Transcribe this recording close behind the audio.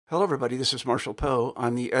Hello, everybody. This is Marshall Poe.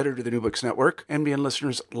 I'm the editor of the New Books Network. NBN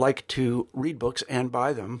listeners like to read books and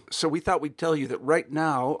buy them. So we thought we'd tell you that right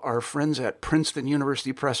now, our friends at Princeton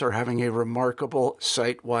University Press are having a remarkable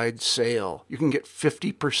site-wide sale. You can get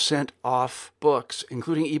 50% off books,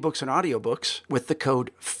 including ebooks and audiobooks, with the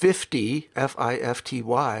code 50,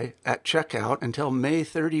 F-I-F-T-Y, at checkout until May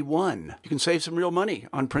 31. You can save some real money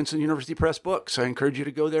on Princeton University Press books. I encourage you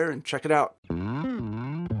to go there and check it out.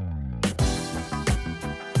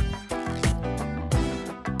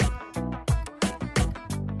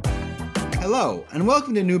 Hello, and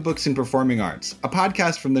welcome to New Books in Performing Arts, a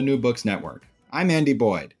podcast from the New Books Network. I'm Andy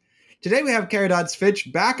Boyd. Today we have Caridad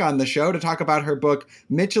Svic back on the show to talk about her book,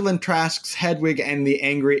 Mitchell and Trask's Hedwig and the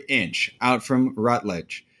Angry Inch, out from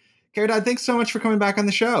Routledge. Caridad, thanks so much for coming back on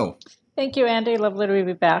the show. Thank you, Andy. Lovely to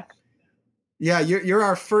be back. Yeah, you're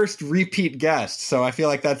our first repeat guest, so I feel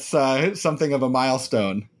like that's something of a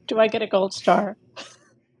milestone. Do I get a gold star?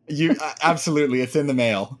 You absolutely, it's in the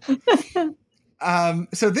mail.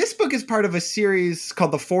 So this book is part of a series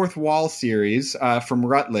called the Fourth Wall series from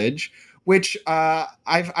Routledge, which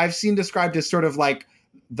I've seen described as sort of like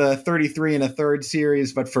the 33 and a third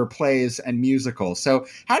series, but for plays and musicals. So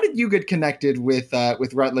how did you get connected with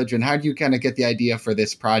Routledge, and how did you kind of get the idea for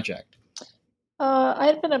this project? I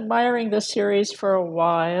had been admiring this series for a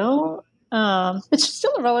while. It's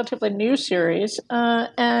still a relatively new series,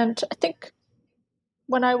 and I think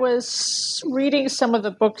when I was reading some of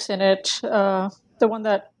the books in it, the one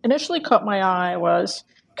that initially caught my eye was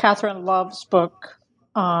Catherine Love's book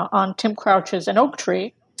on Tim Crouch's An Oak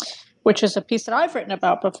Tree, which is a piece that I've written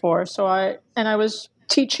about before. So I was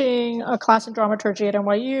teaching a class in dramaturgy at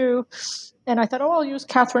NYU, and I thought, I'll use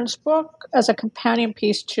Catherine's book as a companion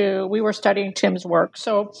piece to, we were studying Tim's work.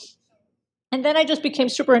 And then I just became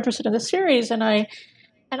super interested in the series, and I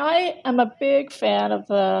am a big fan of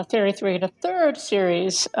the 33 and a third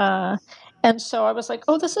series. And so I was like,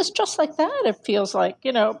 this is just like that, it feels like,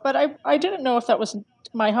 but I didn't know if that was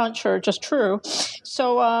my hunch or just true.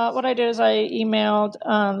 So what I did is I emailed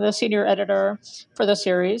the senior editor for the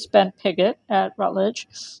series, Ben Piggott at Routledge.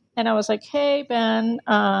 And I was like, hey, Ben,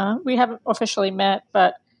 we haven't officially met,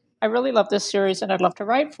 but I really love this series and I'd love to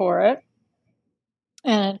write for it.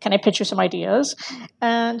 And can I pitch you some ideas?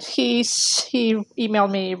 And he emailed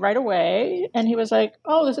me right away, and he was like,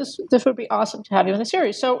 this would be awesome to have you in the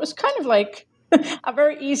series. So it was kind of like a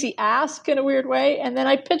very easy ask in a weird way. And then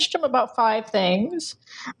I pitched him about 5 things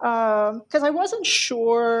because I wasn't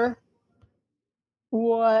sure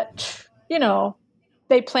what,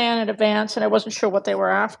 they plan in advance, and I wasn't sure what they were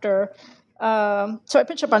after. So I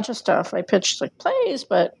pitched a bunch of stuff. I pitched like plays,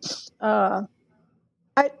 but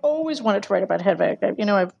I always wanted to write about Hedwig.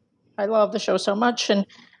 I love the show so much, and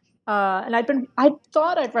I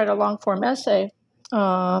thought I'd write a long form essay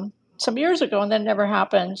some years ago, and then it never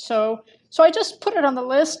happened. So I just put it on the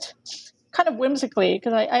list, kind of whimsically,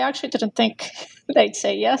 because I actually didn't think they'd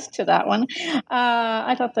say yes to that one.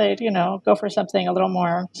 I thought they'd go for something a little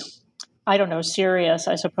more, I don't know, serious,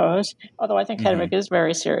 I suppose. Although I think Hedwig is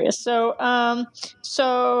very serious. So and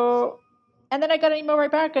then I got an email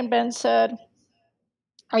right back, and Ben said,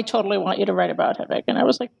 I totally want you to write about Hedwig. And I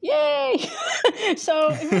was like, yay.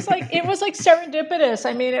 So it was like serendipitous.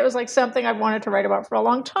 I mean, it was like something I wanted to write about for a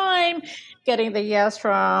long time, getting the yes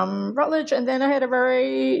from Routledge. And then I had a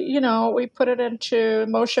very, we put it into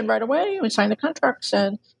motion right away. We signed the contracts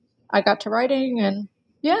and I got to writing, and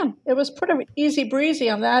it was pretty easy breezy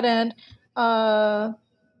on that end. And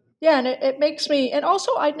it makes me, and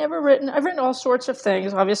also I've written all sorts of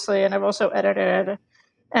things, obviously, and I've also edited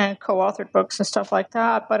and co-authored books and stuff like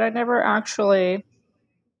that, but I never actually,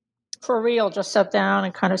 for real, just sat down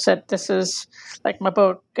and kind of said, this is like my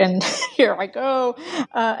book, and here I go.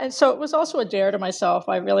 And so it was also a dare to myself.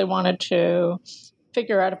 I really wanted to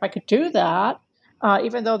figure out if I could do that,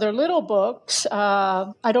 even though they're little books.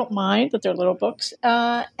 I don't mind that they're little books.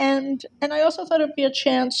 And I also thought it'd be a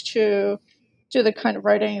chance to do the kind of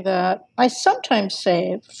writing that I sometimes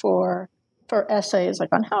save for essays like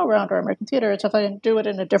on HowlRound or American Theater and stuff. I didn't do it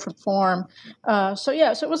in a different form. So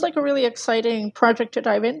it was like a really exciting project to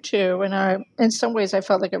dive into. And in some ways, I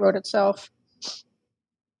felt like it wrote itself.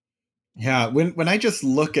 Yeah, when I just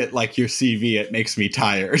look at like your CV, it makes me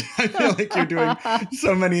tired. I feel like you're doing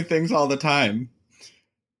so many things all the time.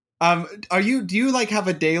 Do you like have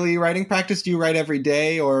a daily writing practice? Do you write every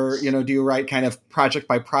day, or do you write kind of project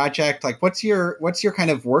by project? Like what's your kind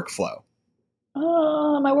of workflow?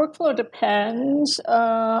 My workflow depends.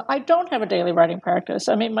 I don't have a daily writing practice.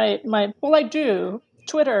 I mean, I do.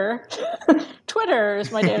 Twitter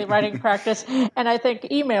is my daily writing practice, and I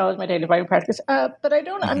think email is my daily writing practice. But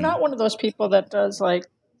I'm not one of those people that does like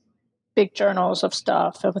big journals of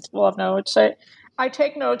stuff full of notes. I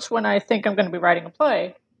take notes when I think I'm going to be writing a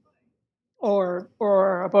play or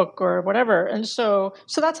a book or whatever. And so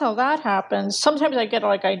that's how that happens. Sometimes I get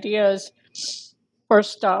like ideas for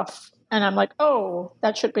stuff and I'm like, oh,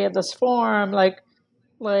 that should be in this form. Like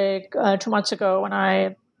 2 months ago when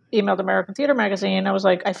I emailed American Theater Magazine, I was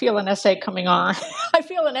like, I feel an essay coming on. I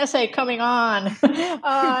feel an essay coming on, and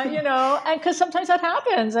because sometimes that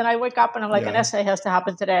happens and I wake up and I'm like, an essay has to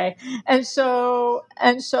happen today. And so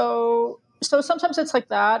sometimes it's like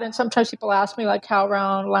that. And sometimes people ask me, like Hal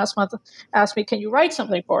Round last month asked me, can you write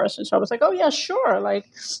something for us? And so I was like, oh yeah, sure. Like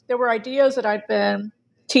there were ideas that I'd been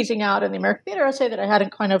teasing out in the American Theater essay that I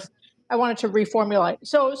hadn't I wanted to reformulate.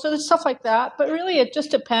 So there's stuff like that, but really it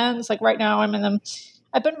just depends. Like right now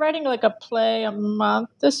I've been writing like a play a month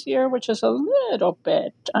this year, which is a little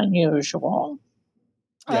bit unusual.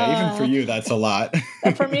 Yeah, even for you, that's a lot.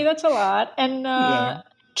 For me, that's a lot. And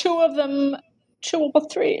three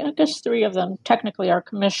of them technically are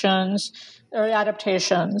commissions or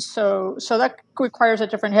adaptations. So that requires a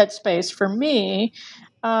different headspace for me.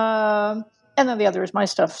 And then the other is my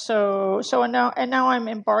stuff. So now I'm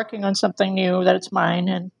embarking on something new that it's mine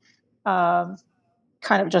and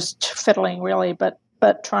kind of just fiddling really, but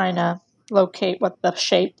trying to locate what the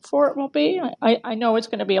shape for it will be. I know it's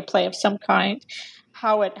going to be a play of some kind.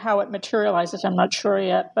 How it materializes, I'm not sure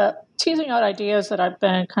yet, but teasing out ideas that I've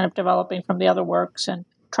been kind of developing from the other works and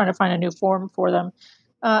trying to find a new form for them.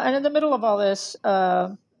 And in the middle of all this,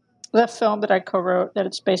 the film that I co-wrote, that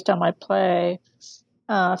it's based on my play,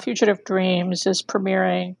 Fugitive Dreams, is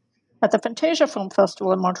premiering at the Fantasia Film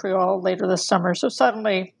Festival in Montreal later this summer. So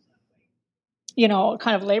suddenly,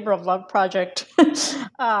 kind of labor of love project is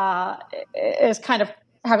kind of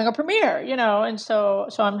having a premiere, and so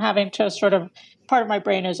I'm having to sort of, part of my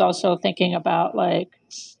brain is also thinking about like,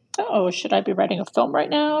 oh, should I be writing a film right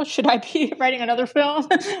now? Should I be writing another film?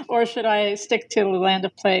 Or should I stick to the land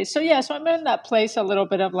of plays? So I'm in that place a little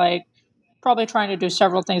bit of like probably trying to do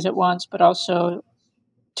several things at once, but also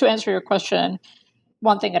to answer your question,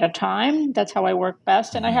 one thing at a time. That's how I work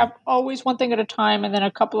best. And I have always one thing at a time and then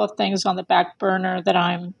a couple of things on the back burner that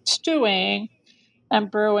I'm stewing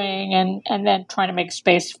and brewing and then trying to make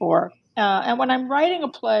space for. And when I'm writing a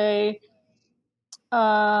play,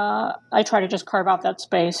 I try to just carve out that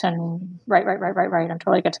space and write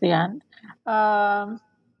until I get to the end. And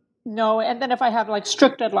then if I have like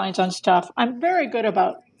strict deadlines on stuff, I'm very good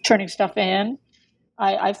about turning stuff in.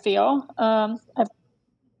 I feel I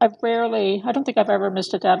don't think I've ever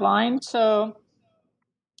missed a deadline. So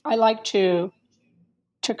I like to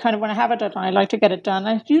kind of, when I have a deadline, I like to get it done.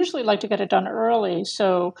 I usually like to get it done early.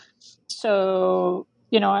 So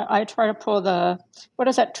I try to pull what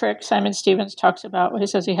is that trick Simon Stevens talks about when he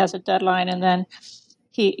says he has a deadline and then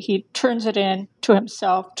he turns it in to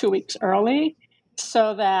himself 2 weeks early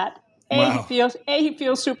so that he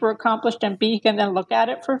feels super accomplished, and B, he can then look at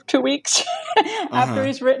it for 2 weeks after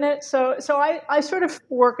he's written it. So I sort of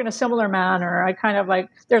work in a similar manner. I kind of like,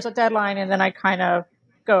 there's a deadline, and then I kind of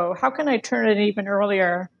go, how can I turn it even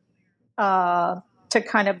earlier to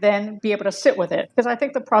kind of then be able to sit with it? Because I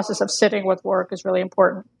think the process of sitting with work is really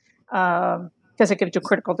important because it gives you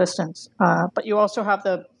critical distance. But you also have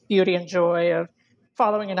the beauty and joy of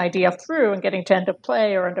following an idea through and getting to end of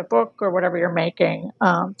play or end of book or whatever you're making.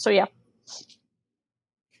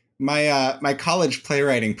 My college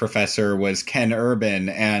playwriting professor was Ken Urban,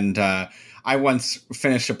 and I once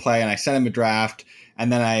finished a play and I sent him a draft, and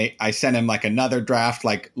then I sent him like another draft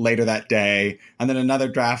like later that day, and then another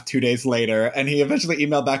draft 2 days later, and he eventually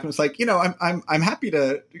emailed back and was like, I'm happy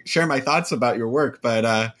to share my thoughts about your work,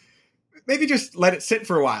 but maybe just let it sit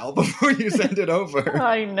for a while before you send it over.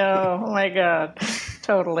 I know. Oh my God.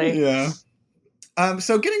 Totally. Yeah.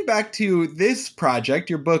 So getting back to this project,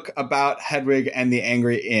 your book about Hedwig and the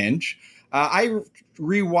Angry Inch, I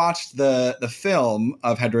rewatched the film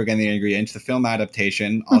of Hedwig and the Angry Inch, the film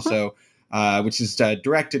adaptation, also, which is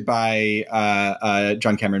directed by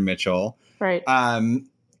John Cameron Mitchell. Right. And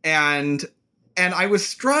I was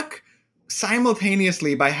struck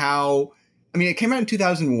simultaneously by how, it came out in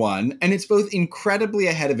 2001, and it's both incredibly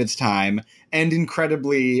ahead of its time and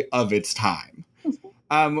incredibly of its time.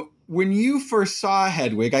 When you first saw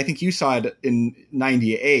Hedwig, I think you saw it in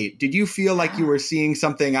 98. Did you feel like you were seeing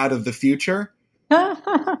something out of the future?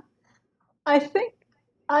 I think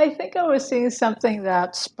I was seeing something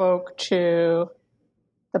that spoke to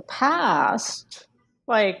the past,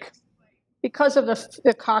 like because of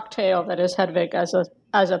the cocktail that is Hedwig as a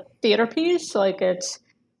theater piece. Like it's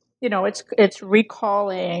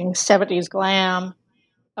recalling 70s glam.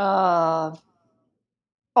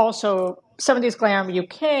 also 70s glam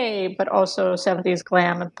UK, but also 70s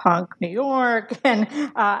glam and punk New York, and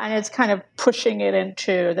it's kind of pushing it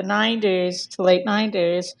into the 90s to late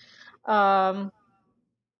 90s. I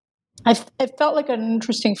felt like an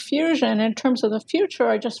interesting fusion. In terms of the future,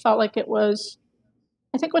 I just felt like it was,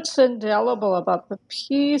 I think what's indelible about the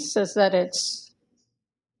piece is that it's,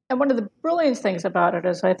 and one of the brilliant things about it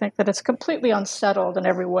is I think that it's completely unsettled in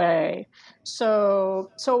every way. So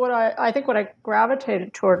what I think what I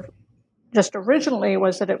gravitated toward just originally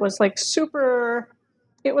was that it was like super,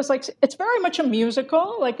 it was like, it's very much a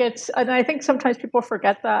musical. Like it's, and I think sometimes people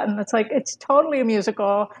forget that, and it's like, it's totally a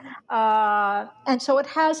musical. And so it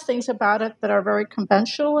has things about it that are very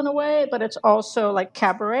conventional in a way, but it's also like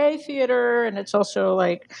cabaret theater, and it's also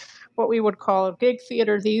like what we would call gig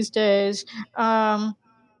theater these days.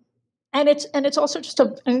 And it's also just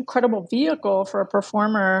an incredible vehicle for a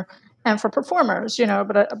performer and for performers,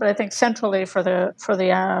 but I think centrally for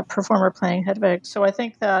the performer playing Hedwig. So I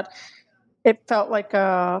think that it felt like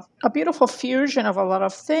a beautiful fusion of a lot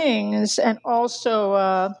of things, and also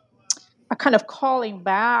a kind of calling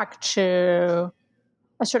back to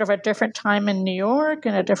a sort of a different time in New York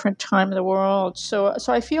and a different time in the world. So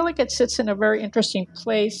I feel like it sits in a very interesting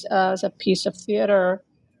place as a piece of theater.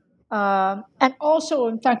 And also,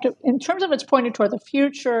 in fact, in terms of its pointing toward the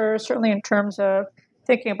future, certainly in terms of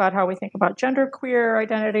thinking about how we think about genderqueer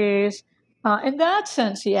identities, in that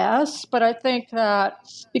sense, yes. But I think that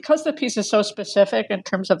because the piece is so specific in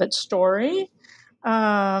terms of its story,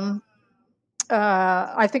 I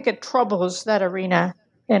think it troubles that arena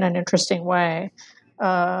in an interesting way.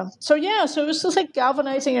 So it was just like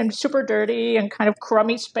galvanizing and super dirty and kind of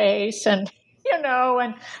crummy space, and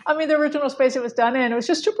and I mean the original space it was done in, it was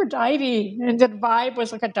just super divey, and the vibe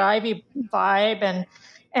was like a divey vibe,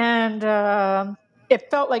 and it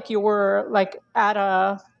felt like you were like at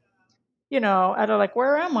a like,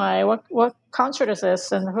 where am I? What concert is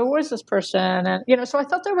this? And who is this person? And so I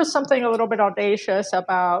thought there was something a little bit audacious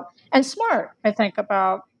about, and smart, I think,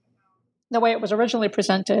 about the way it was originally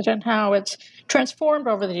presented and how it's transformed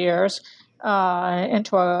over the years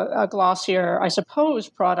into a glossier, I suppose,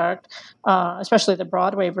 product, especially the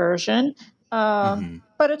Broadway version.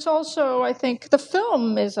 But it's also, I think, the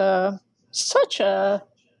film is such a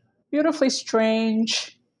beautifully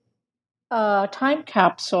strange time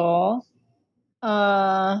capsule.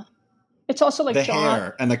 It's also like the John,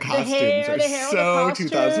 hair and the costumes are so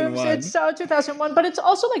 2001. It's so 2001, but it's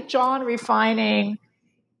also like John refining.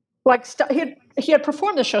 Like he had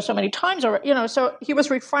performed the show so many times already, so he was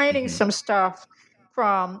refining some stuff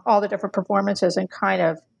from all the different performances and kind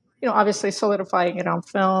of, obviously solidifying it on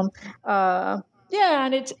film. And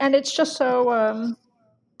it's just so.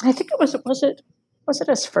 I think it was it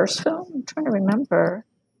his first film? I'm trying to remember.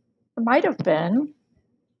 It might have been.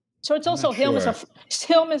 So it's also him as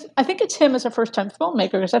I think it's him as a first time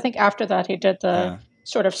filmmaker, because I think after that he did the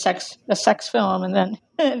sort of sex film, and then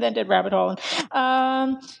did Rabbit Hole.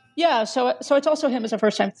 So it's also him as a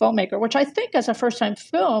first time filmmaker, which I think as a first time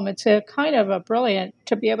film, it's a kind of a brilliant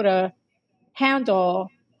to be able to handle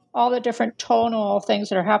all the different tonal things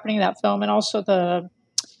that are happening in that film, and also the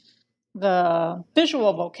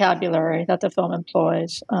visual vocabulary that the film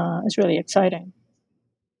employs is really exciting.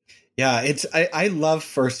 Yeah, I love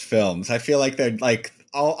first films. I feel like they're like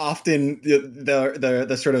often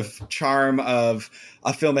the sort of charm of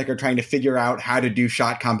a filmmaker trying to figure out how to do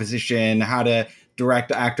shot composition, how to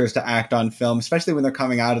direct actors to act on film, especially when they're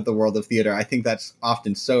coming out of the world of theater. I think that's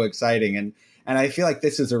often so exciting, and I feel like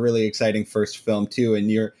this is a really exciting first film too. And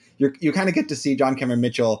you kind of get to see John Cameron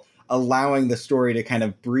Mitchell allowing the story to kind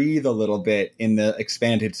of breathe a little bit in the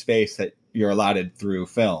expanded space that you're allotted through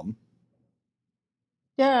film.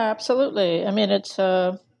 Yeah, absolutely. I mean, it's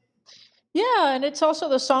and it's also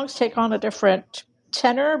the songs take on a different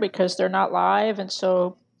tenor because they're not live, and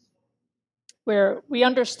so we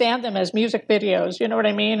understand them as music videos. You know what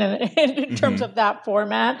I mean? And in terms of that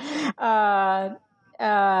format, and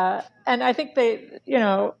I think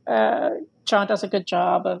John does a good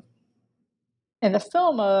job in the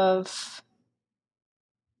film of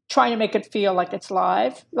trying to make it feel like it's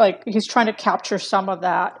live, like he's trying to capture some of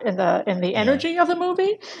that in the energy of the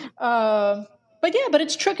movie. But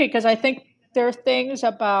it's tricky because I think there are things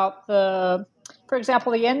about for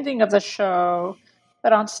example, the ending of the show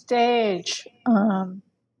that on stage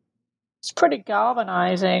it's pretty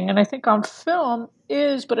galvanizing, and I think on film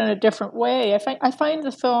is, but in a different way. I find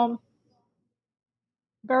the film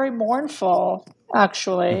very mournful,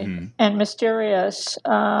 actually, and mysterious.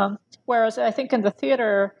 Whereas I think in the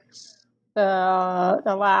theater, the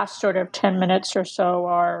last sort of 10 minutes or so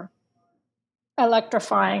are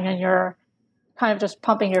electrifying, and you're kind of just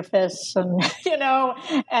pumping your fists and,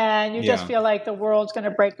 and you just feel like the world's going to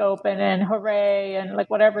break open and hooray and like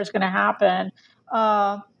whatever's going to happen.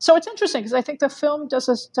 So it's interesting because I think the film does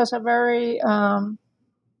a very,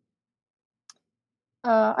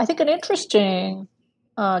 I think an interesting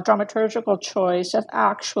dramaturgical choice of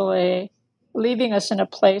actually leaving us in a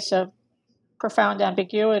place of profound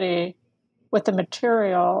ambiguity with the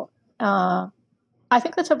material. I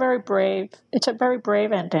think that's a very brave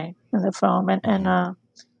ending in the film. And I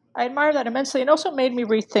admire that immensely. It also made me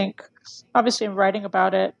rethink, obviously in writing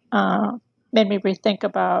about it, made me rethink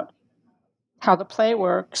about how the play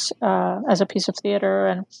works as a piece of theater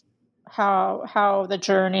and how the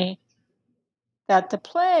journey that the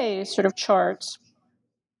play sort of charts,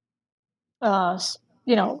 how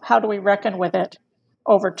do we reckon with it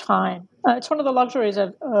over time? It's one of the luxuries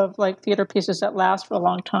of like theater pieces that last for a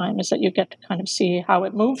long time is that you get to kind of see how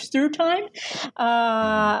it moves through time,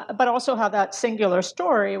 but also how that singular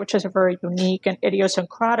story, which is a very unique and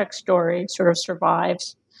idiosyncratic story, sort of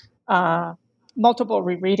survives multiple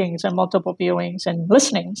rereadings and multiple viewings and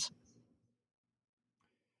listenings.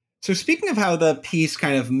 So speaking of how the piece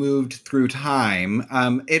kind of moved through time,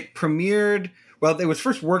 it premiered, well, it was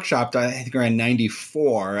first workshopped, I think, around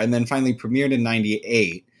 94, and then finally premiered in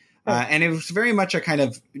 98. And it was very much a kind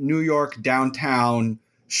of New York downtown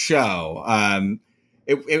show. I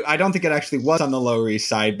don't think it actually was on the Lower East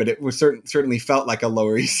Side, but it was certainly felt like a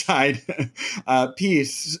Lower East Side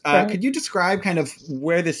piece. Could you describe kind of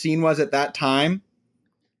where the scene was at that time?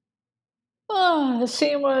 Oh, the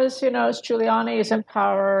scene was, Giuliani is in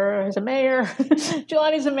power as a mayor.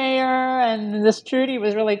 Giuliani's a mayor, and this Judy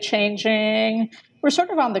was really changing. We're sort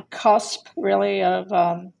of on the cusp, really, of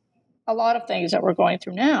a lot of things that we're going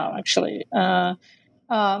through now, actually.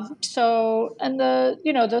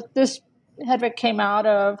 This Hedwig came out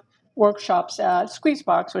of workshops at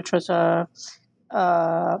Squeezebox, which was a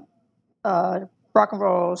rock and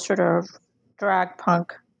roll sort of drag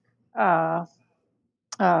punk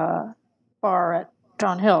bar at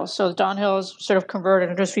Don Hills. So Don Hills sort of converted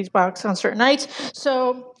into Squeezebox on certain nights.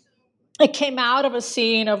 So it came out of a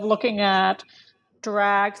scene of looking at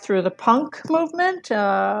drag through the punk movement,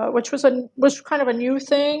 which was kind of a new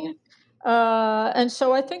thing. And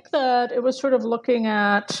so I think that it was sort of looking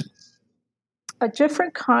at a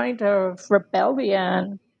different kind of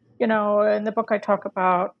rebellion. In the book I talk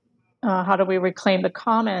about how do we reclaim the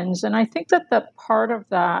commons. And I think that the part of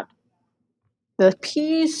that, the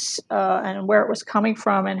piece and where it was coming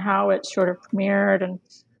from and how it sort of premiered and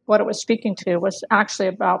what it was speaking to was actually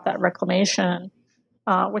about that reclamation,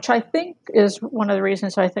 which I think is one of the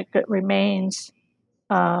reasons I think it remains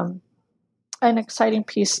an exciting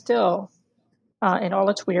piece still in all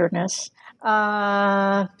its weirdness,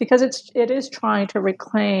 because it is trying to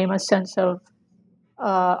reclaim a sense of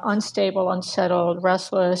unstable, unsettled,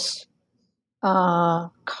 restless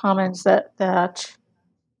commons that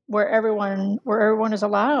where everyone is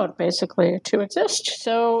allowed basically to exist.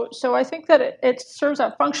 So I think that it serves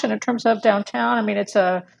that function in terms of downtown. I mean, it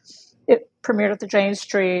premiered at the Jane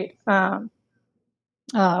Street,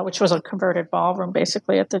 which was a converted ballroom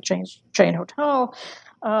basically at the Jane Hotel,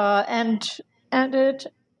 and it,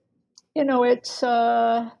 it's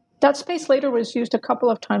that space later was used a couple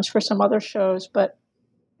of times for some other shows, but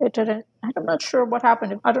it didn't. I'm not sure what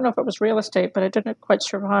happened. I don't know if it was real estate, but it didn't quite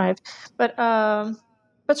survive. But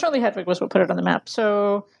certainly Hedwig was what put it on the map.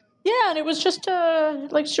 So yeah, and it was just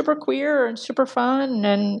like super queer and super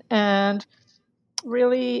fun, and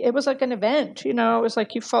really it was like an event. It was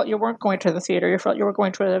like you felt you weren't going to the theater, you felt you were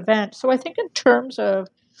going to an event. So I think in terms of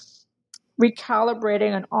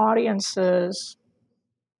recalibrating an audience's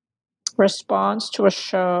response to a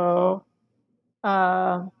show,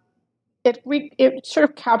 it sort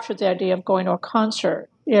of captured the idea of going to a concert.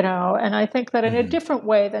 And I think that in a different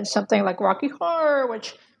way than something like Rocky Horror,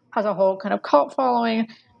 which has a whole kind of cult following,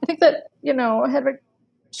 I think that, Hedwig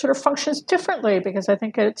sort of functions differently because I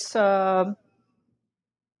think it's,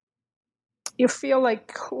 you feel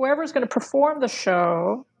like whoever's going to perform the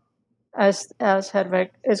show as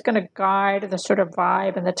Hedwig is going to guide the sort of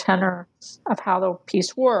vibe and the tenor of how the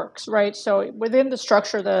piece works, right? So within the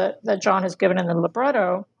structure that John has given in the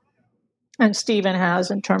libretto and Stephen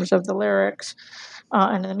has in terms of the lyrics,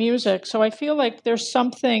 and the music. So I feel like there's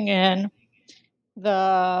something in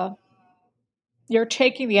you're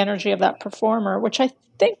taking the energy of that performer, which I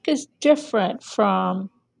think is different from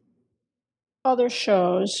other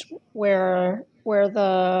shows where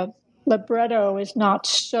the libretto is not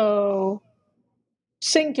so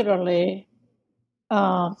singularly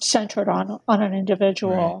centered on an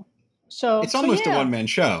individual. Right. So it's almost a one-man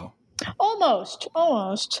show. Almost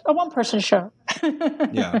a one-person show.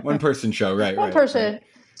 Yeah, one-person show, right? One person. Right.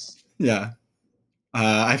 Yeah.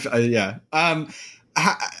 Yeah.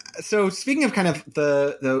 So speaking of kind of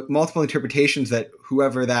the multiple interpretations that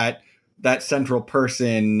whoever that central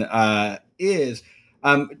person is,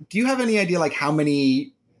 do you have any idea like how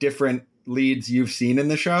many different leads you've seen in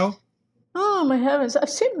the show? Oh my heavens! I've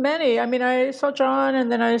seen many. I mean, I saw John, and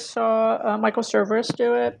then I saw Michael Cerveris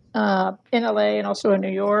do it in LA and also in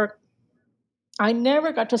New York. I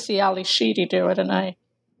never got to see Ali Sheedy do it, and I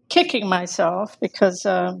kicking myself because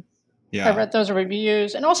I read those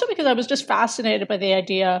reviews, and also because I was just fascinated by the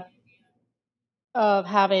idea of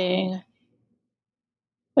having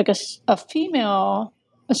like a female,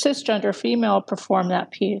 a cisgender female perform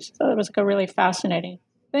that piece. So it was like a really fascinating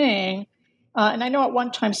thing. And I know at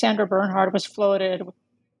one time Sandra Bernhard was floated.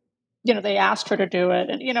 You know, they asked her to do it,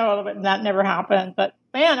 and that never happened. But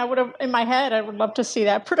man, I would have in my head, I would love to see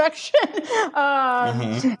that production.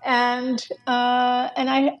 And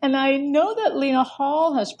I know that Lena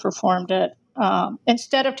Hall has performed it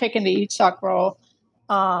instead of taking the Itzhak role.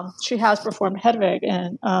 She has performed Hedwig,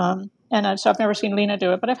 and so I've never seen Lena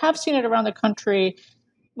do it, but I have seen it around the country,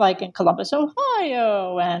 like in Columbus,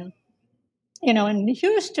 Ohio, and in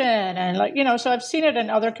Houston, and so I've seen it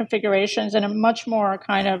in other configurations in a much more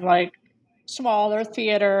kind of like smaller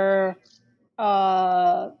theater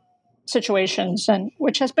situations, and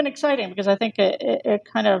which has been exciting because I think it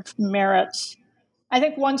kind of merits. I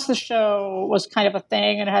think once the show was kind of a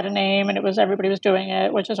thing and it had a name and everybody was doing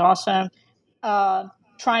it, which is awesome.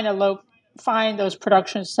 Trying to find those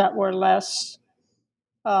productions that were less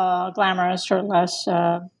glamorous or less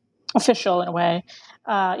official in a way.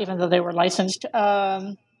 Even though they were licensed,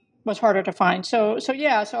 was harder to find. So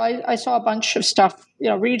I saw a bunch of stuff,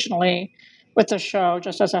 regionally with the show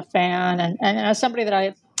just as a fan and as somebody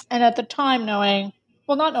that and at the time not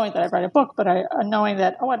knowing that I'd write a book, but knowing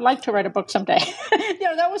that, I'd like to write a book someday.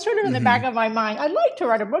 That was sort of in the back of my mind. I'd like to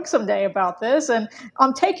write a book someday about this. And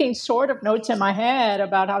I'm taking sort of notes in my head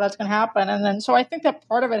about how that's going to happen. And then, so I think that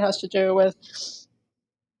part of it has to do with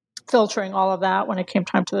filtering all of that when it came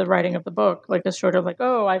time to the writing of the book, like this sort of like,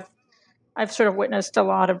 I've sort of witnessed a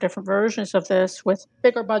lot of different versions of this with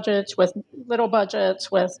bigger budgets, with little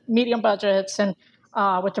budgets, with medium budgets, and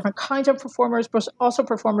with different kinds of performers, but also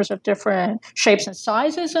performers of different shapes and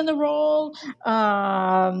sizes in the role.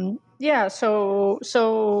 I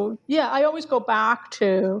always go back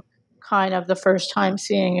to kind of the first time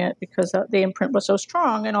seeing it because the imprint was so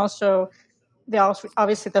strong, and also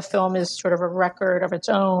obviously the film is sort of a record of its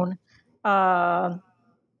own.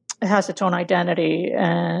 It has its own identity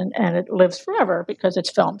and it lives forever because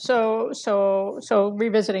it's film. So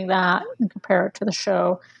revisiting that and compare it to the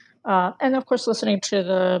show, and of course listening to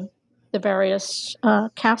the various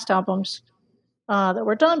cast albums that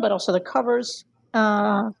were done, but also the covers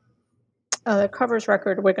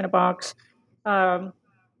record, Wig in a Box,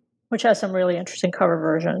 which has some really interesting cover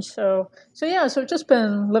versions. So just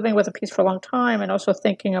been living with a piece for a long time, and also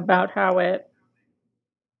thinking about how it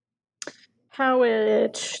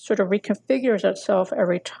sort of reconfigures itself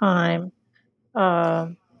every time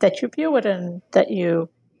that you view it, and that you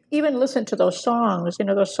even listen to those songs.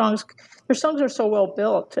 Their songs are so well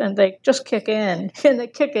built, and they just kick in, and they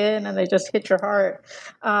just hit your heart,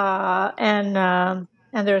 and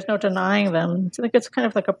there's no denying them. I think it's kind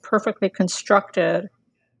of like a perfectly constructed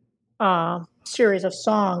series of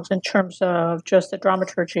songs in terms of just the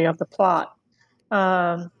dramaturgy of the plot,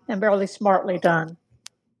 and really smartly done.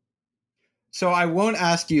 So I won't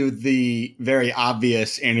ask you the very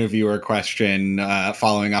obvious interviewer question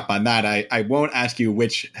following up on that. I won't ask you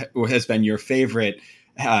which has been your favorite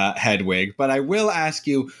Hedwig, but I will ask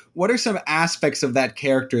you, what are some aspects of that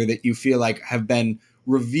character that you feel like have been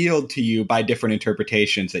revealed to you by different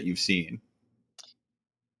interpretations that you've seen?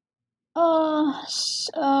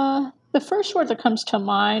 The first word that comes to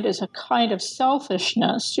mind is a kind of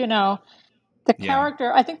selfishness, The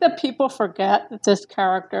character, I think that people forget that this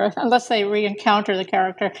character, unless they re-encounter the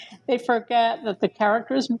character, they forget that the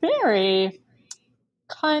character is very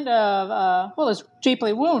kind of, is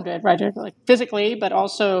deeply wounded, right? Like physically, but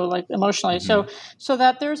also like emotionally. Mm-hmm. So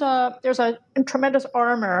that there's a tremendous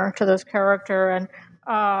armor to this character, and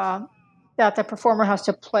that the performer has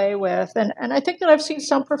to play with. And I think that I've seen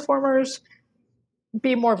some performers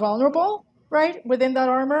be more vulnerable, right, within that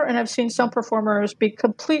armor, and I've seen some performers be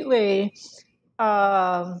completely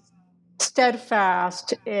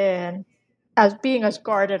steadfast in as being as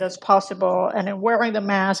guarded as possible and in wearing the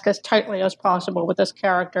mask as tightly as possible with this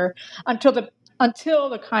character until the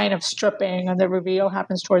kind of stripping and the reveal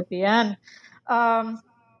happens toward the end. And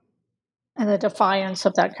and the defiance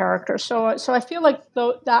of that character. So I feel like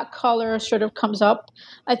that color sort of comes up.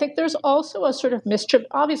 I think there's also a sort of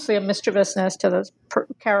obviously a mischievousness to the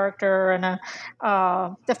character, and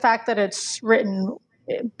the fact that it's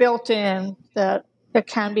built in that it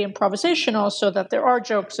can be improvisational, so that there are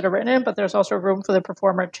jokes that are written in, but there's also room for the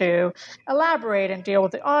performer to elaborate and deal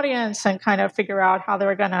with the audience and kind of figure out how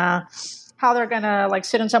they're gonna like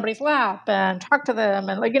sit in somebody's lap and talk to them,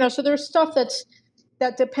 and like, so there's stuff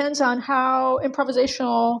that depends on how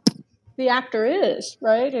improvisational the actor is,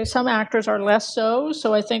 right? Some actors are less so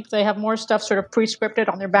I think they have more stuff sort of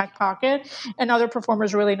pre-scripted on their back pocket, and other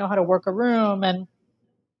performers really know how to work a room and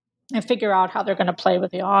figure out how they're going to play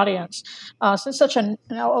with the audience. So it's such an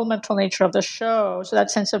elemental nature of the show. So that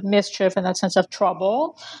sense of mischief and that sense of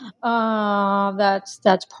trouble,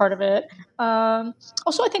 that's part of it.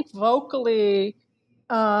 Also, I think vocally,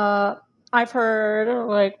 I've heard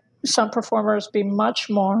like some performers be much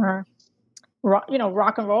more rock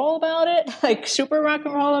and roll about it, like super rock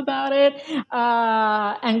and roll about it,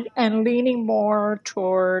 and leaning more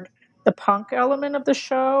toward the punk element of the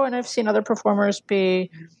show. And I've seen other performers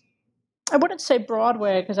be, I wouldn't say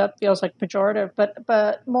Broadway because that feels like pejorative,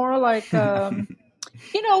 but more like,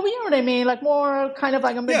 you know what I mean? Like more kind of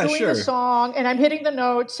like I'm doing the song and I'm hitting the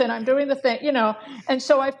notes and I'm doing the thing, And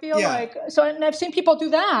so I feel like, and I've seen people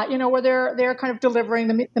do that, where they're kind of delivering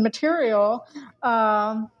the material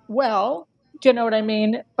well, do you know what I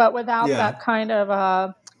mean? But without that kind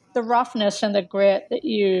of the roughness and the grit that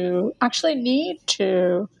you actually need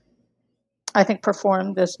to, I think,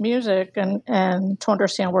 perform this music and to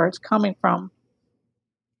understand where it's coming from.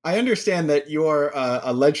 I understand that you're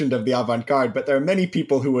a legend of the avant-garde, but there are many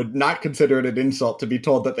people who would not consider it an insult to be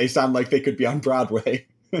told that they sound like they could be on Broadway.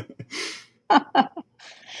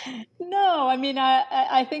 No, I mean,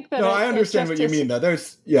 I think that... No, I understand what you mean, though.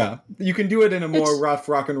 You can do it in a more rough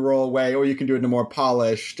rock and roll way, or you can do it in a more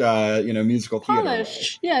polished, musical theater way.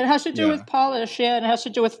 Polish, it has to do with polish, and it has to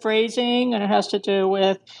do with phrasing, and it has to do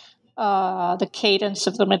with the cadence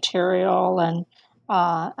of the material, and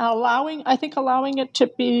allowing it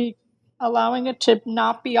to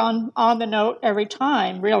not be on the note every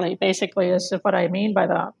time, really, basically, is what I mean by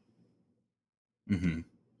that. Mm-hmm.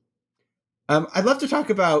 I'd love to talk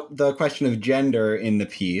about the question of gender in the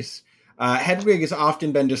piece. Hedwig has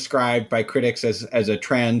often been described by critics as a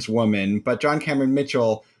trans woman, but John Cameron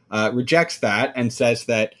Mitchell rejects that and says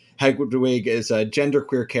that Hedwig is a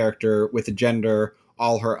genderqueer character with a gender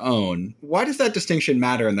all her own. Why does that distinction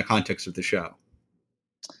matter in the context of the show?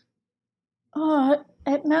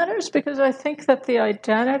 It matters because I think that the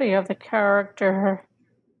identity of the character,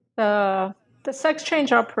 the sex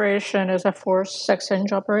change operation is a forced sex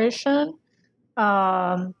change operation.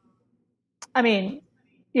 I mean,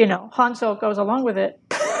 Hanzo goes along with it,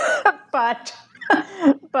 but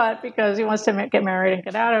because he wants to get married and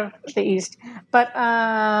get out of the East,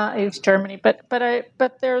 East Germany. But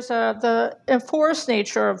there's the enforced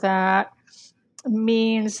nature of that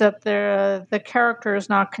means that the character is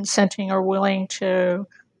not consenting or willing to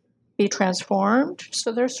be transformed.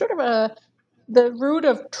 So there's sort of the root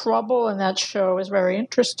of trouble in that show is very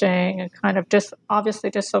interesting and kind of obviously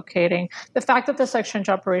dislocating. The fact that the sex change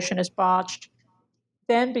operation is botched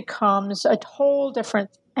then becomes a whole different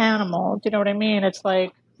animal. Do you know what I mean? It's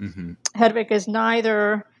like Hedwig is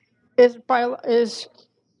born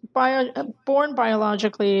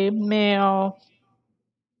biologically male,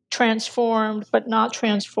 transformed but not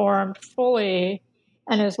transformed fully,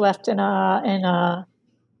 and is left in an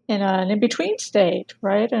in-between state,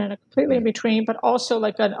 right? And a completely in-between, but also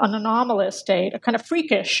like an anomalous state, a kind of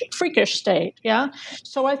freakish state, yeah?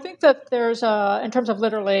 So I think that there's in terms of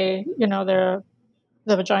literally,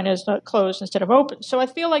 the vagina is closed instead of open. So I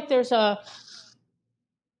feel like there's the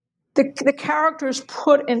characters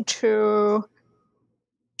put into,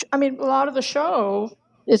 I mean, a lot of the show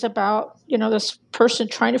is about, this person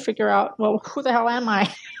trying to figure out, well, who the hell am I?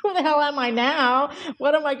 Who the hell am I now?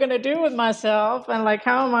 What am I going to do with myself? And like,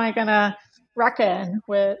 how am I going to reckon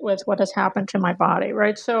with what has happened to my body,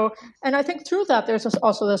 right? So, and I think through that, there's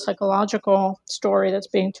also the psychological story that's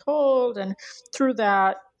being told. And through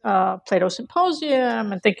that, Plato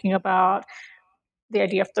Symposium and thinking about the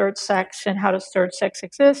idea of third sex and how does third sex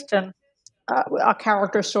exist, and a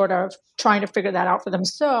character sort of trying to figure that out for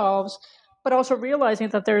themselves, but also realizing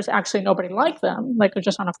that there's actually nobody like them, like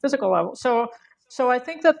just on a physical level. So I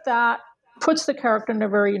think that puts the character in a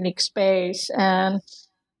very unique space, and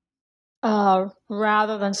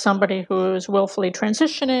rather than somebody who's willfully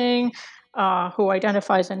transitioning, who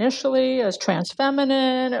identifies initially as trans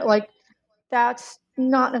feminine, like that's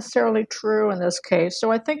not necessarily true in this case.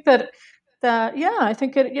 So I think that I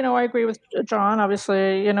think it, I agree with John.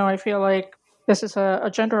 Obviously, I feel like this is a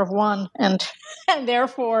gender of one, and and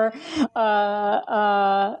therefore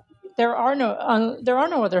there are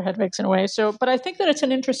no other Hedwigs in a way. So, but I think that it's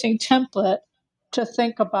an interesting template to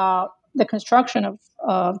think about the construction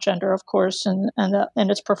of gender, of course, and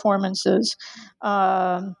its performances.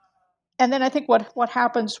 And then I think what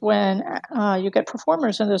happens when you get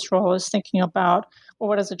performers in this role is thinking about, well,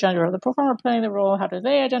 what is the gender of the performer playing the role? How do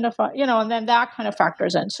they identify? And then that kind of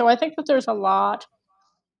factors in. So I think that there's a lot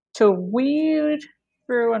to weed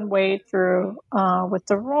through and wade through with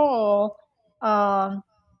the role. And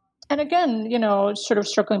again, sort of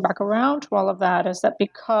circling back around to all of that is that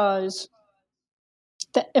because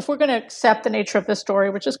if we're going to accept the nature of this story,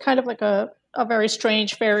 which is kind of like a very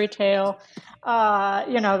strange fairy tale,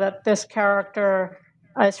 that this character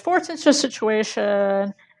is forced into a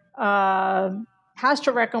situation, has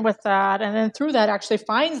to reckon with that, and then through that actually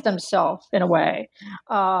finds themselves in a way,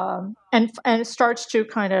 and starts to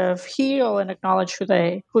kind of heal and acknowledge who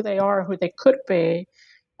they are, who they could be.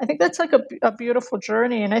 I think that's like a beautiful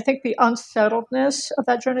journey, and I think the unsettledness of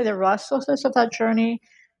that journey, the restlessness of that journey,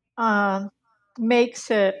 makes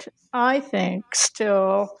it, I think,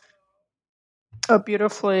 still a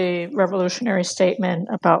beautifully revolutionary statement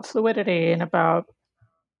about fluidity and about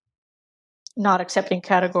not accepting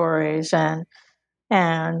categories and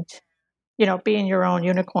being your own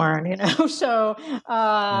unicorn. So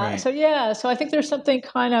Right. so I think there's something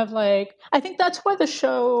kind of like, I think that's why the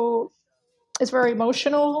show is very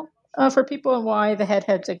emotional for people, and why the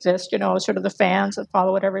heads exist, sort of the fans that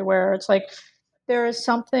follow it everywhere. It's like there is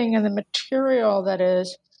something in the material that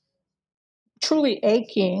is truly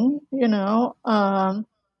aching,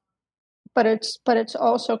 but it's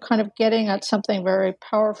also kind of getting at something very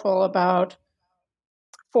powerful about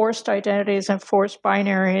forced identities and forced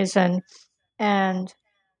binaries, and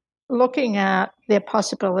looking at the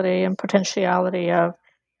possibility and potentiality of,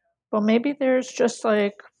 well, maybe there's just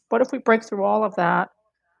like, what if we break through all of that,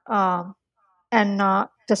 and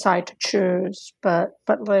not decide to choose, but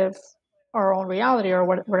live our own reality, or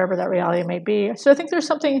whatever that reality may be. So I think there's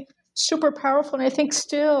something super powerful, and I think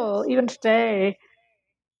still, even today,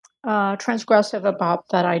 transgressive about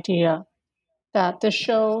that idea that the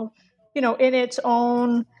show, in its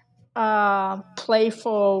own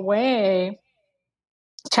playful way,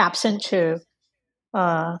 taps into.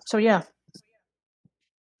 So yeah.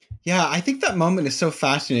 Yeah, I think that moment is so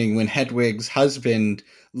fascinating when Hedwig's husband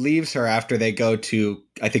leaves her after they go to,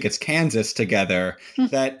 I think it's Kansas together,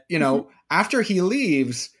 that, after he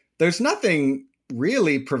leaves, there's nothing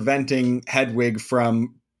really preventing Hedwig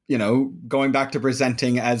from, going back to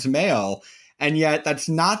presenting as male. And yet that's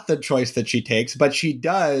not the choice that she takes, but she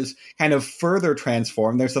does kind of further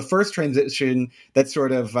transform. There's the first transition that's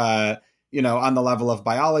sort of, on the level of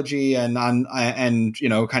biology and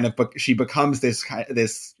kind of, she becomes this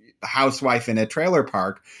housewife in a trailer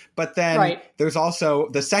park. But then there's also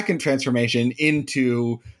the second transformation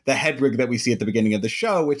into the Hedwig that we see at the beginning of the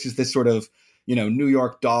show, which is this sort of, New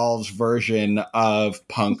York Dolls version of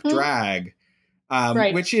punk drag.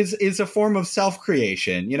 Which is a form of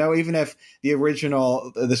self-creation, even if the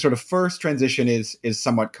original, the sort of first transition is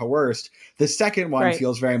somewhat coerced, the second one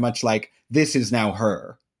feels very much like this is now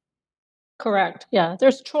her. Correct. Yeah,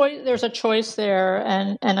 there's a choice there,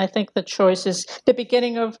 and I think the choice is the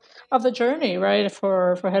beginning of the journey, right?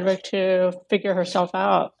 For Hedwig to figure herself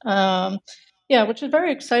out. Which is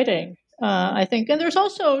very exciting. I think, and there's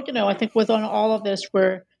also, I think within all of this,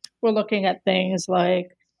 we're looking at things like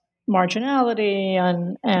marginality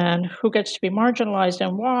and who gets to be marginalized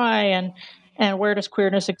and why, and where does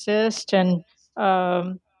queerness exist, and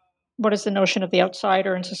what is the notion of the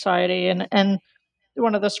outsider in society, and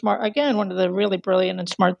one of the really brilliant and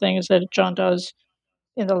smart things that John does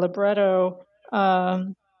in the libretto,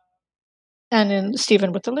 and in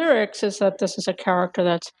Stephen with the lyrics, is that this is a character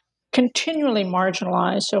that's continually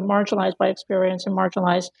marginalized. So marginalized by experience and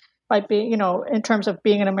marginalized by being, in terms of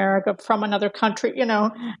being in America from another country,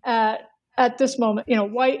 at this moment, a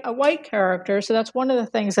white character. So that's one of the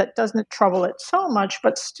things that doesn't trouble it so much,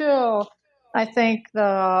 but still, I think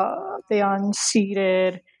the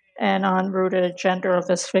unseated and unrooted gender of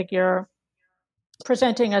this figure,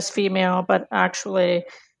 presenting as female but actually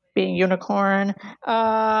being unicorn,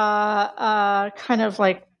 kind of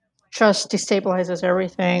like just destabilizes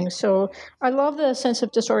everything. So I love the sense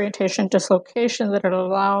of disorientation, dislocation that it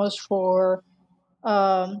allows for,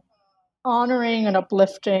 honoring and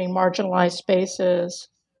uplifting marginalized spaces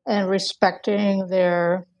and respecting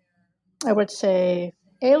their, I would say,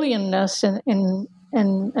 alienness,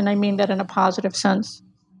 and I mean that in a positive sense.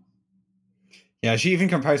 Yeah, she even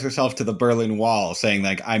compares herself to the Berlin Wall, saying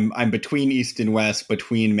like I'm between East and West,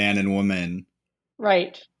 between man and woman.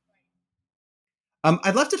 Right.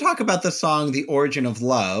 I'd love to talk about the song "The Origin of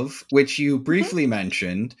Love," which you briefly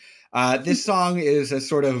mentioned. This song is a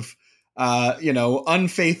sort of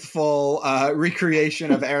unfaithful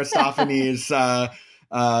recreation of Aristophanes'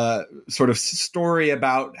 sort of story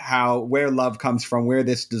about where love comes from, where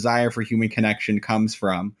this desire for human connection comes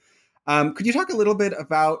from. Could you talk a little bit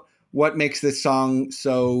about what makes this song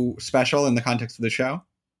so special in the context of the show?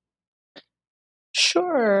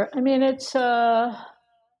 Sure. I mean, it's the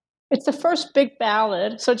first big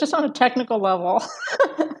ballad. So just on a technical level,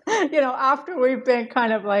 after we've been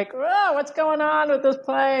kind of like, oh, what's going on with this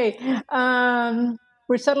play?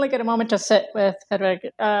 We suddenly get a moment to sit with Hedwig.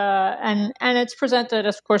 And it's presented,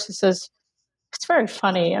 of course, it's very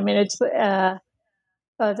funny. I mean, it's the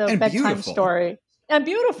And bedtime beautiful. story. And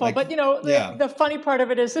beautiful, Like, but the funny part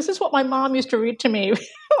of it is this is what my mom used to read to me when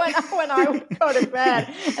I would go to bed,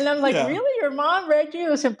 and I'm like, really, your mom read you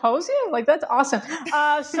the Symposium? Like, that's awesome.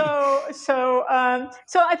 So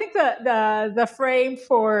I think the frame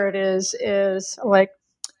for it is like,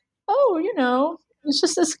 oh, it's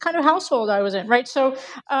just this kind of household I was in, right? So,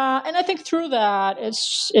 and I think through that,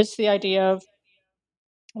 it's the idea of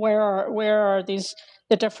where are the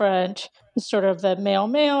different sort of the male,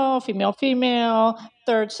 female,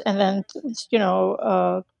 thirds, and then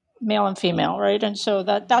male and female, right? And so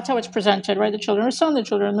that's how it's presented, right? The children of the sun, the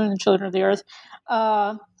children of the moon, the children of the earth,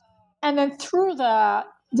 and then through that,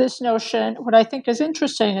 this notion, what I think is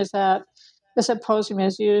interesting is that the symposium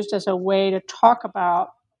is used as a way to talk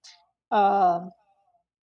about how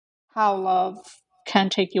love can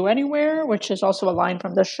take you anywhere, which is also a line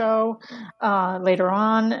from the show later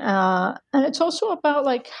on. And it's also about,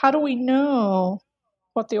 like, how do we know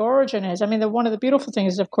what the origin is? I mean, one of the beautiful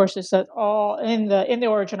things, of course, is that all in the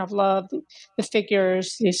origin of love, the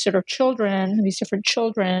figures, these sort of children, these different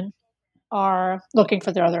children are looking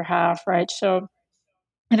for their other half, right? So,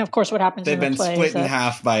 and of course, what happens They've in the been play split in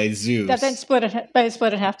half by Zeus. They've been split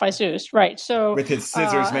in half by Zeus, right? So with his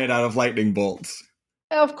scissors made out of lightning bolts.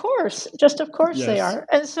 Of course, just of course Yes. they are,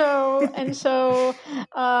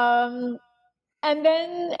 and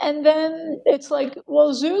then it's like,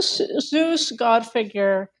 well, Zeus, God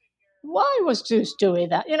figure, why was Zeus doing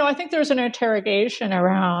that? I think there's an interrogation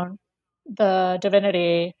around the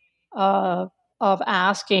divinity of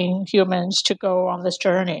asking humans to go on this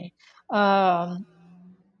journey, and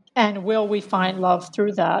will we find love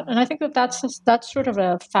through that? And I think that's sort of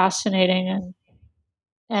a fascinating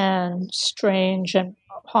and strange and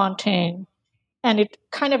haunting and it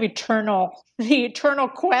kind of the eternal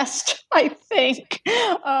quest, I think,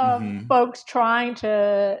 of folks trying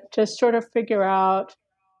to sort of figure out,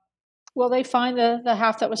 will they find the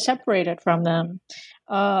half that was separated from them?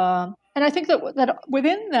 And I think that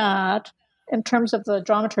within that, in terms of the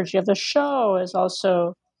dramaturgy of the show, is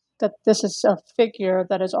also that this is a figure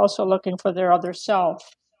that is also looking for their other self,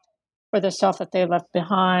 for the self that they left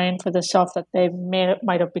behind, for the self that they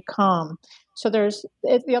might have become. So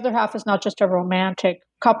the other half is not just a romantic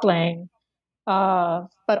coupling,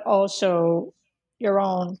 but also your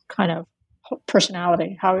own kind of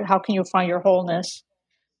personality. How can you find your wholeness,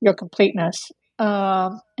 your completeness?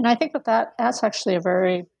 And I think that's actually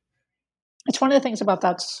it's one of the things about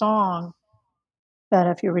that song that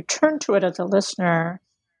if you return to it as a listener,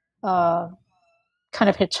 kind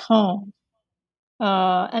of hits home.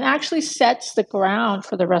 And actually sets the ground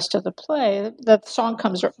for the rest of the play. The song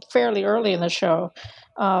comes fairly early in the show,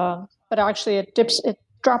 but actually it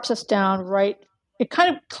drops us down right. It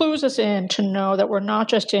kind of clues us in to know that we're not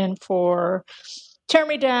just in for tear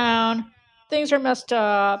me down, things are messed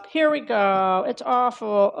up, here we go, it's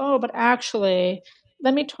awful. Oh, but actually,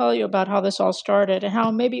 let me tell you about how this all started and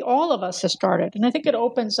how maybe all of us have started. And I think it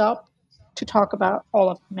opens up to talk about all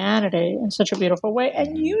of humanity in such a beautiful way,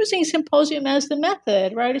 and using Symposium as the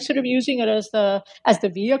method, right? It's sort of using it as the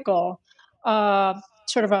vehicle,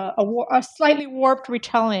 sort of a slightly warped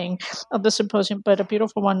retelling of the Symposium, but a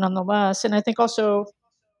beautiful one nonetheless. And I think also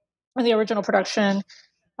in the original production,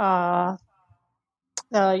 the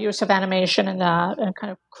use of animation in that and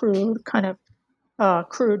kind of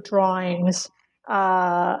crude drawings, so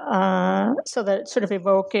that it's sort of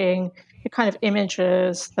evoking the kind of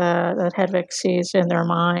images that Hedwig sees in their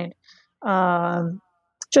mind.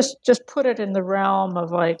 Just put it in the realm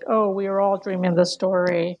of like, oh, we are all dreaming this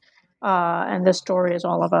story, and this story is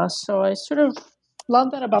all of us. So I sort of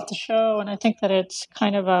love that about the show, and I think that it's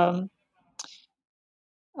kind of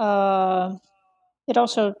it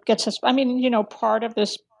also gets us. I mean, part of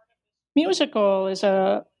this musical is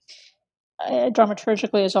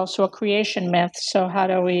dramaturgically is also a creation myth. So how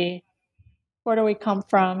do we Where do we come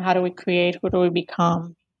from? How do we create? Who do we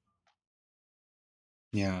become?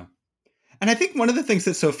 Yeah. And I think one of the things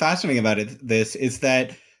that's so fascinating about this is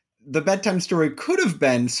that the bedtime story could have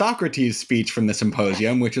been Socrates' speech from the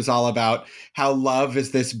symposium, which is all about how love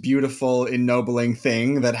is this beautiful, ennobling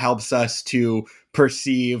thing that helps us to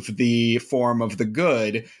perceive the form of the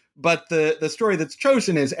good. But the story that's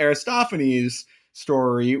chosen is Aristophanes'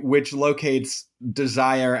 story, which locates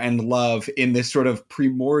desire and love in this sort of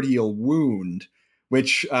primordial wound,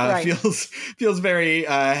 which Right. feels very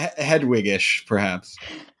Hedwigish, perhaps.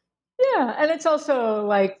 Yeah, and it's also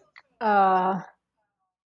like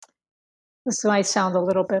this might sound a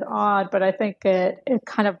little bit odd, but I think it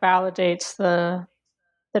kind of validates the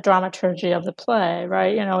dramaturgy of the play,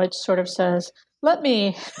 right? You know, it sort of says, let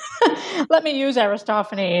me let me use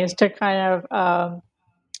Aristophanes to kind of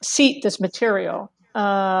seat this material,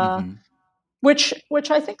 which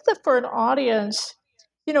I think that for an audience,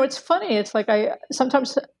 you know, it's funny. It's like I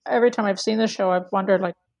sometimes every time I've seen the show, I've wondered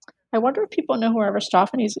like, I wonder if people know who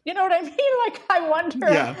Aristophanes is. You know what I mean? Like, I wonder.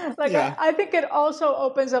 Yeah. Like, yeah. I think it also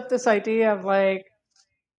opens up this idea of like,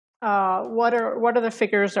 what are the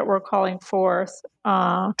figures that we're calling forth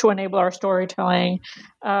to enable our storytelling,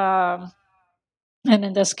 and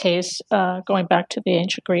in this case, going back to the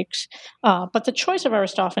ancient Greeks. But the choice of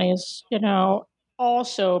Aristophanes, you know,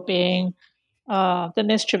 also being the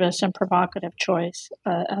mischievous and provocative choice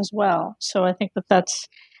as well. So I think that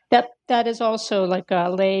is also like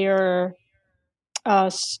a layer,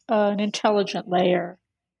 an intelligent layer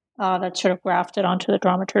that's sort of grafted onto the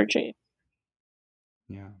dramaturgy.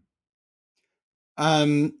 Yeah.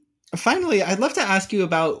 Finally, I'd love to ask you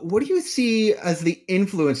about what do you see as the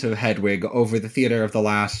influence of Hedwig over the theater of the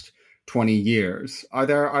last 20 years? Are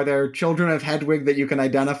there children of Hedwig that you can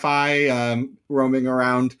identify roaming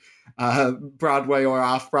around Broadway or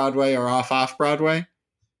off Broadway or off Broadway?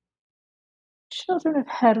 Children of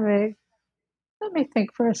Hedwig. Let me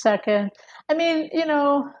think for a second. I mean, you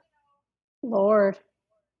know, Lord.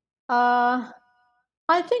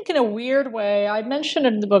 I think in a weird way, I mentioned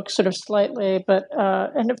it in the book sort of slightly, but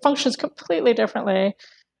and it functions completely differently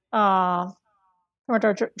from a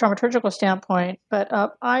dramaturgical standpoint. But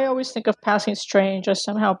I always think of Passing Strange as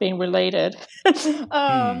somehow being related,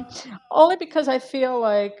 only because I feel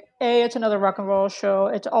like it's another rock and roll show.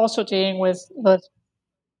 It's also dealing with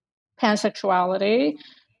pansexuality.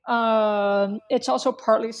 It's also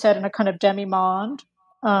partly set in a kind of demi-monde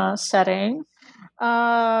setting.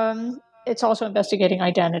 It's also investigating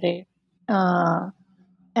identity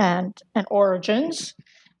and origins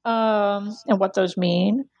and what those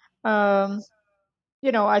mean.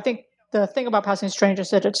 You know, I think the thing about Passing Strange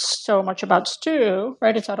is that it's so much about Stu,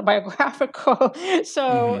 right? It's autobiographical.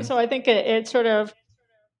 So I think it sort of,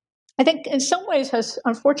 I think in some ways has,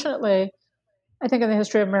 unfortunately, I think in the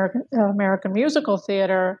history of American musical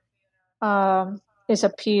theater, is a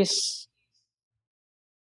piece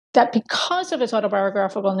that, because of its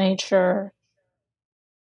autobiographical nature,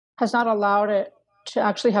 has not allowed it to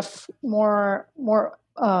actually have more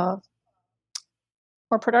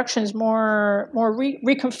productions, more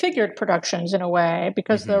reconfigured productions in a way,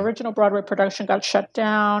 because the original Broadway production got shut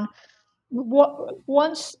down.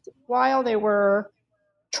 Once, while they were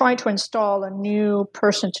trying to install a new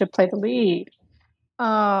person to play the lead,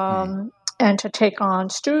 and to take on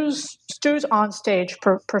Stu's onstage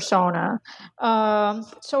persona.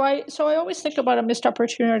 So I always think about a missed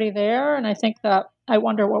opportunity there, and I think that I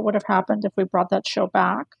wonder what would have happened if we brought that show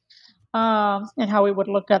back, and how we would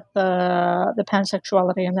look at the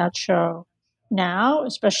pansexuality in that show now,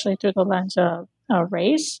 especially through the lens of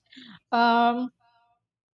race. I'm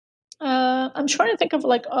trying to think of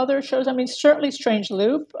like other shows. I mean, certainly Strange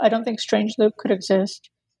Loop. I don't think Strange Loop could exist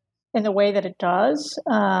in the way that it does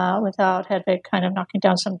without Hedwig kind of knocking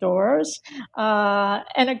down some doors.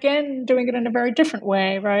 And again, doing it in a very different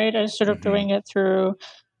way, right? As sort of doing it through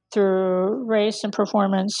race and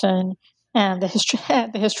performance and the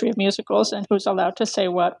history of musicals, and who's allowed to say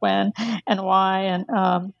what, when, and why, and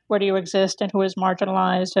where do you exist, and who is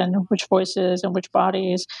marginalized, and which voices and which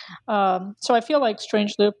bodies. So I feel like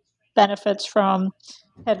Strange Loop benefits from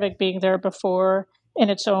Hedwig being there before in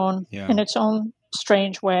its own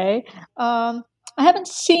strange way. I haven't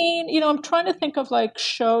seen, you know, I'm trying to think of like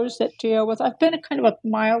shows that deal with, I've been a kind of a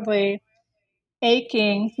mildly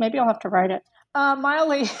aching, maybe I'll have to write it,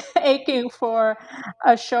 mildly aching for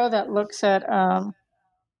a show that looks at,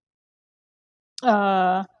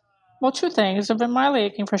 well, two things. I've been mildly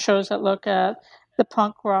aching for shows that look at the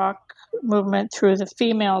punk rock movement through the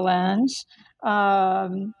female lens.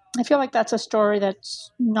 I feel like that's a story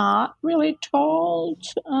that's not really told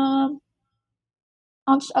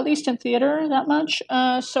at least in theater, that much.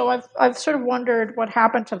 So I've sort of wondered what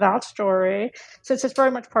happened to that story, since it's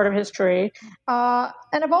very much part of history. And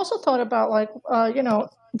I've also thought about, like,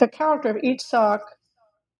 the character of Itzhak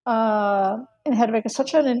in Hedwig is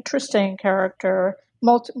such an interesting character,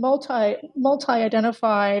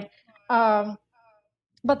 multi-identified. But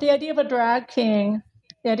the idea of the drag king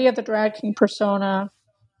persona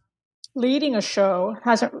leading a show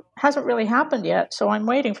hasn't really happened yet. So I'm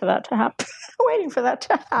waiting for that to happen.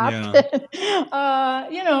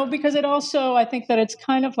 Yeah. Because it also, I think that it's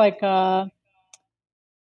kind of like a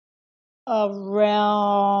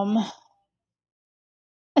realm,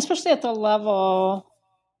 especially at the level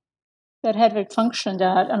that Hedwig functioned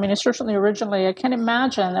at. I mean, it's certainly originally, I can't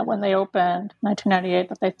imagine that when they opened 1998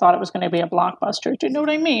 that they thought it was going to be a blockbuster. Do you know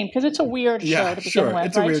what I mean? Because it's a weird show to begin with.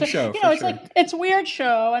 It's a weird show. It's a weird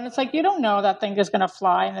show, and it's like you don't know that thing is going to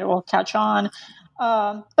fly and it will catch on.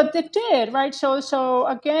 But it did, right? So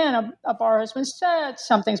again, a bar has been set,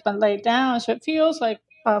 something's been laid down, so it feels like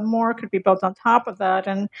more could be built on top of that.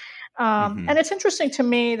 And and it's interesting to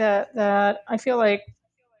me that I feel like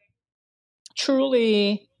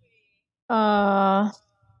truly.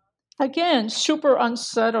 Again, super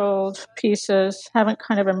unsettled pieces haven't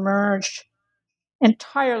kind of emerged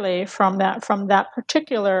entirely from that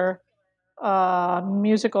particular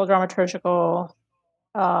musical dramaturgical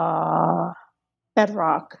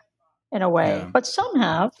bedrock in a way, but some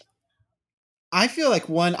have. I feel like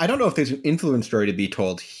I don't know if there's an influence story to be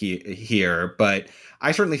told here, but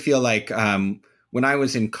I certainly feel like when I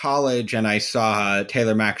was in college and I saw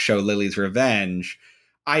Taylor Mack's show Lily's Revenge,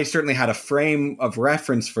 I certainly had a frame of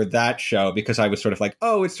reference for that show because I was sort of like,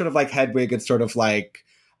 oh, it's sort of like Hedwig. It's sort of like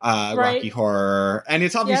Rocky Horror. And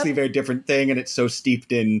it's obviously a very different thing. And it's so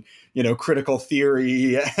steeped in, critical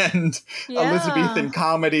theory and Elizabethan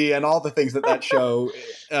comedy and all the things that show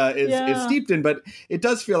is steeped in. But it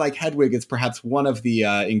does feel like Hedwig is perhaps one of the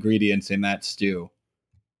ingredients in that stew.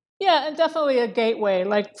 Yeah, and definitely a gateway,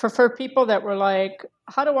 like for people that were like,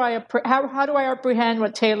 how do I apprehend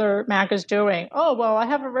what Taylor Mack is doing? Oh, well, I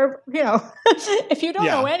have if you don't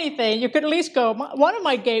know anything, you could at least go. One of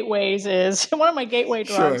my gateway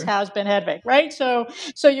drugs has been Hedwig, right? So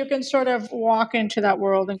you can sort of walk into that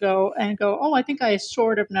world and go, oh, I think I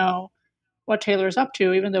sort of know what Taylor's up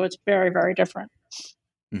to, even though it's very, very different.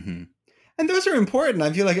 Mm-hmm. And those are important.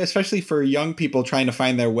 I feel like, especially for young people trying to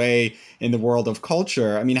find their way in the world of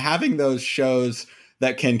culture. I mean, having those shows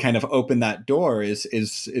that can kind of open that door is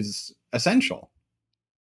essential.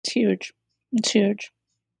 It's huge.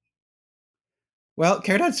 Well,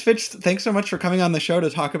 Caridad Fitch, thanks so much for coming on the show to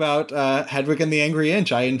talk about Hedwig and the Angry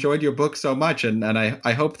Inch. I enjoyed your book so much, and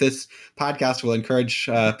I hope this podcast will encourage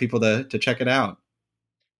people to check it out.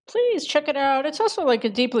 Please check it out. It's also like a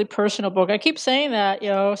deeply personal book. I keep saying that,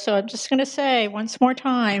 so I'm just going to say once more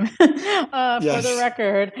time for the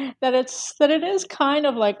record that it is kind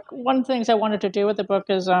of like one of the things I wanted to do with the book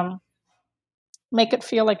is make it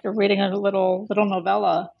feel like you're reading a little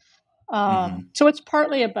novella. So it's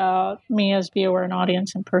partly about me as viewer and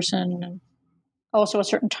audience in person, and also a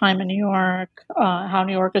certain time in New York, how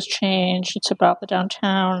New York has changed. It's about the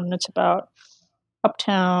downtown, and it's about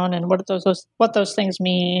uptown and what those things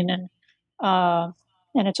mean, and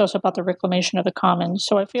it's also about the reclamation of the commons.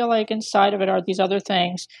 So I feel like inside of it are these other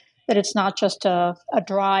things, that it's not just a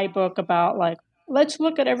dry book about like, let's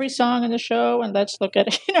look at every song in the show and let's look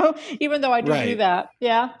at even though I do do that.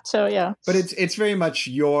 But it's very much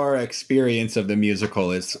your experience of the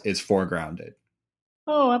musical is foregrounded.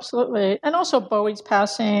 Oh, absolutely. And also Bowie's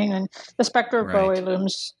passing, and the specter of Bowie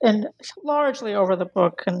looms and largely over the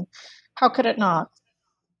book, and how could it not?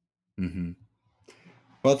 Mm-hmm.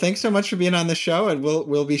 Well, thanks so much for being on the show, and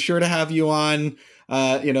we'll be sure to have you on.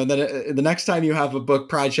 The next time you have a book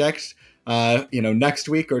project, next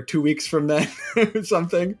week or 2 weeks from then, or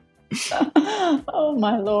something. Oh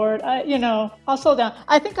my Lord! I'll slow down.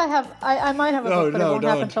 I think I might have a book, but it won't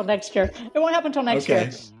happen until next year. It won't happen until next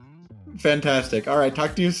year. Fantastic. All right.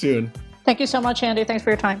 Talk to you soon. Thank you so much, Andy. Thanks for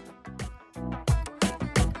your time.